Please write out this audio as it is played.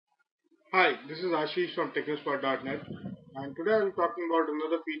Hi, this is Ashish from Technospot.Net, and today I'll be talking about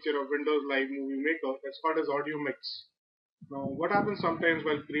another feature of Windows Live Movie Maker that's called as audio mix. Now, what happens sometimes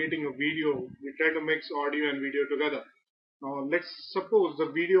while creating a video, we try to mix audio and video together. Now, let's suppose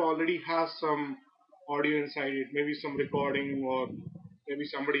the video already has some audio inside it, maybe some recording or maybe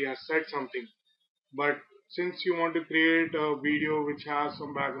somebody has said something. But since you want to create a video which has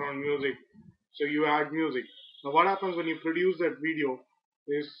some background music, so you add music. Now, what happens when you produce that video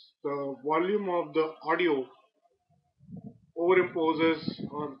is the volume of the audio overimposes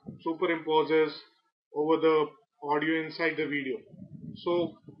or superimposes over the audio inside the video.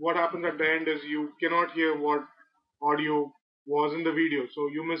 So what happens at the end is you cannot hear what audio was in the video, so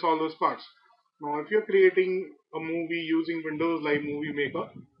you miss all those parts. Now if you're creating a movie using Windows Live Movie Maker,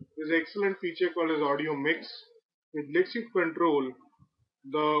 there's an excellent feature called as audio mix. It lets you control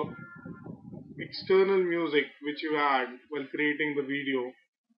the external music which you add while creating the video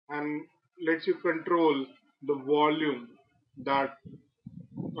and lets you control the volume that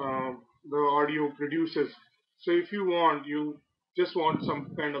uh, the audio produces. So if you want, you just want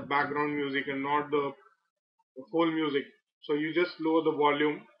some kind of background music and not the whole music. So you just lower the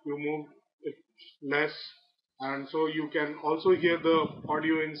volume, you move it less, and so you can also hear the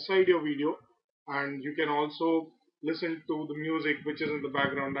audio inside your video, and you can also listen to the music which is in the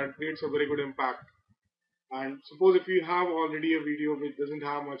background. That creates a very good impact. And suppose if you have already a video which doesn't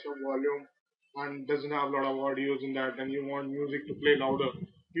have much of volume and doesn't have a lot of audios in that and you want music to play louder,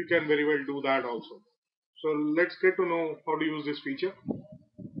 you can very well do that also. So let's get to know how to use this feature.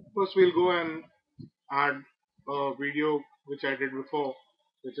 First we'll go and add a video which I did before,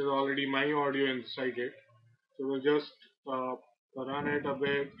 which is already my audio inside it. So we'll just run it a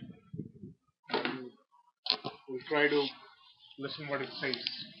bit and we'll try to listen what it says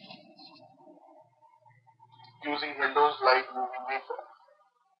using Windows Live Movie Maker.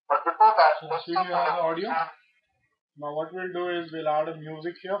 But before that, so this video has audio. Now what we'll do is we'll add a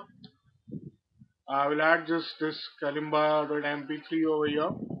music here. I will add just this kalimba.mp3 over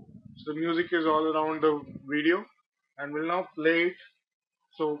here. So the music is all around the video and we'll now play it.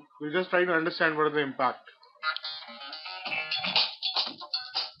 So we'll just try to understand what is the impact.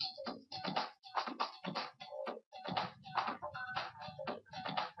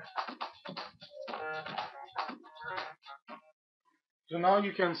 So now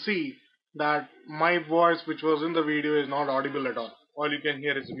you can see that my voice which was in the video is not audible at all. All you can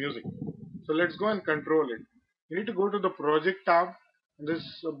hear is the music. So let's go and control it. You need to go to the project tab. This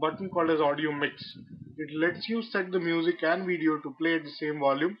button called as audio mix. It lets you set the music and video to play at the same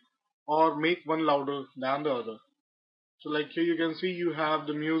volume or make one louder than the other. So like here you can see you have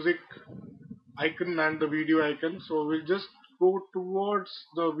the music icon and the video icon. So we'll just go towards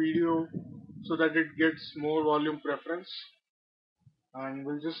the video so that it gets more volume preference, and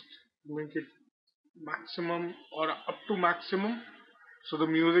we'll just make it maximum or up to maximum so the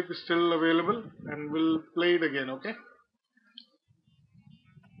music is still available, and we'll play it again. Okay,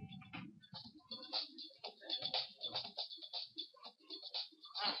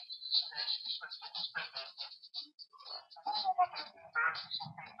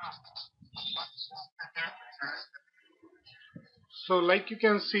 so like you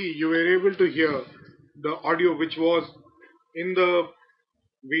can see you were able to hear the audio which was in the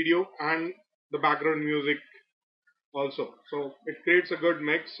video and the background music also. So it creates a good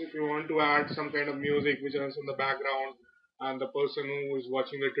mix. If you want to add some kind of music which is in the background and the person who is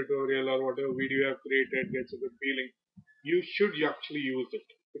watching the tutorial or whatever video you have created gets a good feeling, you should actually use it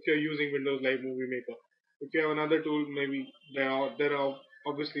if you're using Windows Live Movie Maker. If you have another tool, maybe there are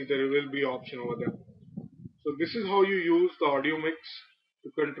obviously there will be option over there. So this is how you use the audio mix to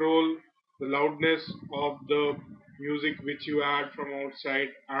control the loudness of the music which you add from outside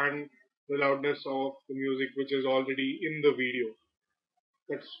and the loudness of the music which is already in the video.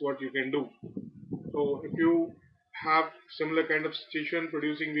 That's what you can do. So if you have similar kind of situation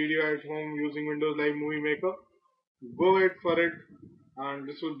producing video at home using Windows Live Movie Maker, go ahead for it, and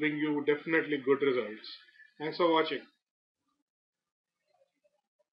this will bring you definitely good results. Thanks for watching.